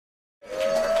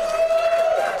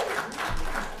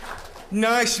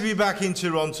Nice to be back in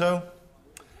Toronto.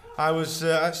 I was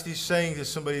actually saying to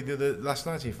somebody last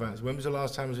night, in fact, when was the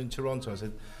last time I was in Toronto? I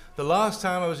said, the last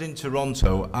time I was in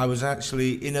Toronto, I was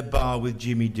actually in a bar with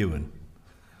Jimmy Doohan.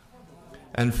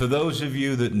 And for those of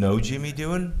you that know Jimmy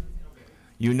Doohan,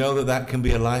 you know that that can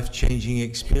be a life-changing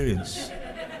experience.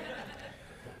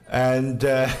 And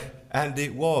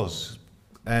it was.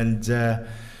 And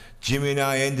Jimmy and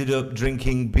I ended up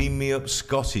drinking Beam Me Up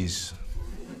Scotties.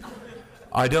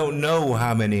 I don't know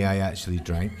how many I actually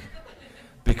drank,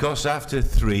 because after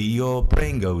 3, your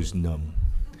brain goes numb.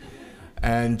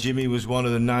 And Jimmy was one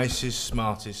of the nicest,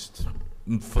 smartest,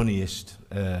 funniest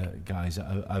guys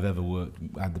I've ever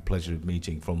had the pleasure of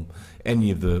meeting from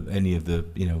any of the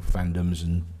fandoms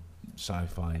and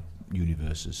sci-fi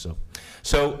universes.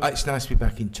 So it's nice to be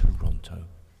back in Toronto.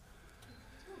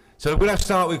 So we'll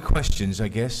start with questions, I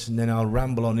guess, and then I'll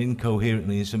ramble on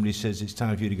incoherently and somebody says it's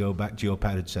time for you to go back to your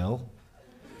padded cell.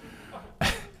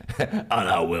 And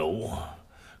I will,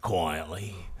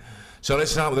 quietly. So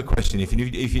let's start with a question. If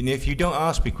you don't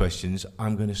ask me questions,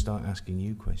 I'm going to start asking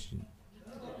you questions.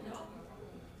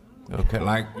 Okay,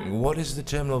 like, what is the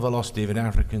terminal velocity of an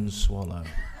African swallow?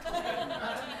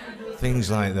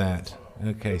 Things like that.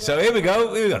 Okay, so here we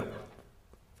go.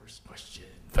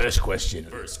 First question.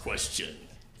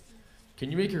 Can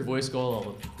you make your voice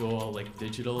go all like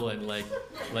digital and like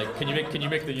can you make the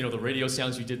the radio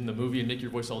sounds you did in the movie and make your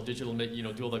voice all digital and make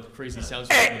do all the crazy sounds?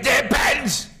 It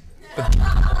depends.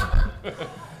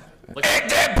 It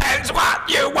depends what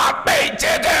you want me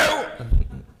to do.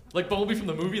 Like Bumblebee from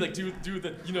the movie, like do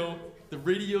the the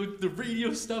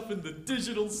radio stuff and the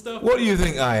digital stuff. What do you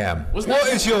think I am? Wasn't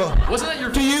that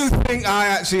your? Do you think I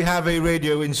actually have a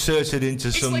radio inserted into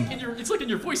some? It's like in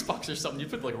your voice box or something. You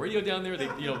put like radio down there.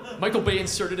 Michael Bay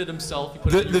inserted it himself.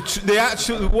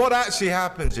 What actually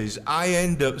happens is I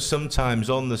end up sometimes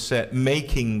on the set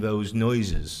making those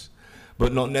noises,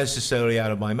 but not necessarily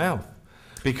out of my mouth,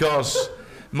 because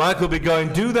Michael will be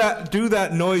going, do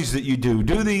that noise that you do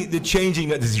the changing,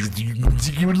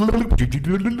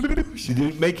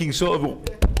 making sort of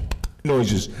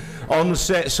noises on the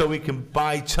set so we can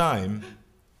buy time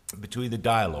between the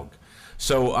dialogue.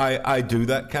 So I do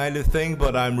that kind of thing,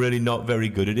 but I'm really not very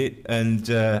good at it, and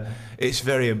it's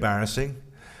very embarrassing.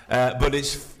 But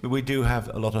we do have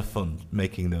a lot of fun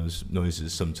making those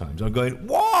noises sometimes. I'm going,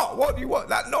 what do you want?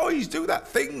 That noise, do that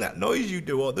thing, that noise you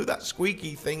do, or do that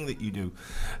squeaky thing that you do.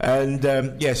 And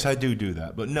yes, I do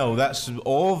that. But no, that's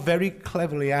all very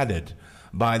cleverly added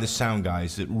by the sound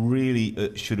guys that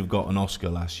really should have got an Oscar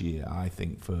last year, I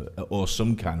think, or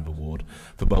some kind of award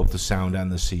for both the sound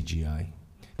and the CGI.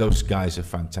 Those guys are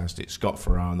fantastic. Scott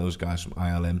Farrar and those guys from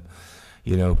ILM,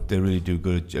 they really do a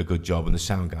good job, and the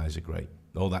sound guys are great.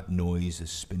 All that noise, the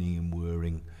spinning and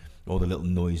whirring, all the little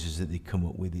noises that they come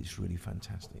up with, it's really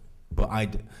fantastic. But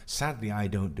sadly, I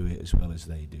don't do it as well as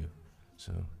they do.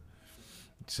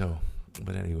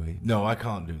 But anyway, no, I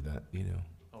can't do that,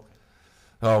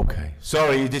 Okay.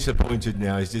 Sorry, you're disappointed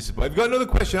now. He's disappointed. Have you got another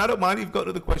question? I don't mind if you've got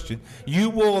another question. You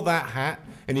wore that hat,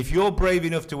 and if you're brave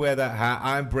enough to wear that hat,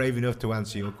 I'm brave enough to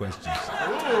answer your questions.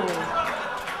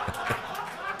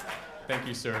 Thank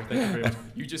you, sir. Thank you very much.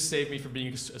 You just saved me from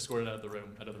being escorted out of the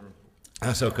room.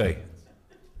 That's okay.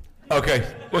 Okay.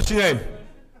 What's your name?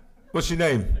 I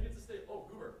get to stay. Oh,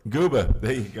 Goober.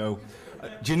 There you go.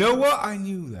 Do you know what? I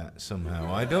knew that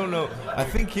somehow. I don't know. I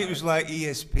think it was like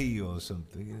ESP or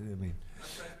something. You know what I mean? I'm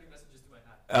transmitting messages to my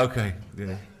hat. Okay.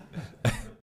 Yeah.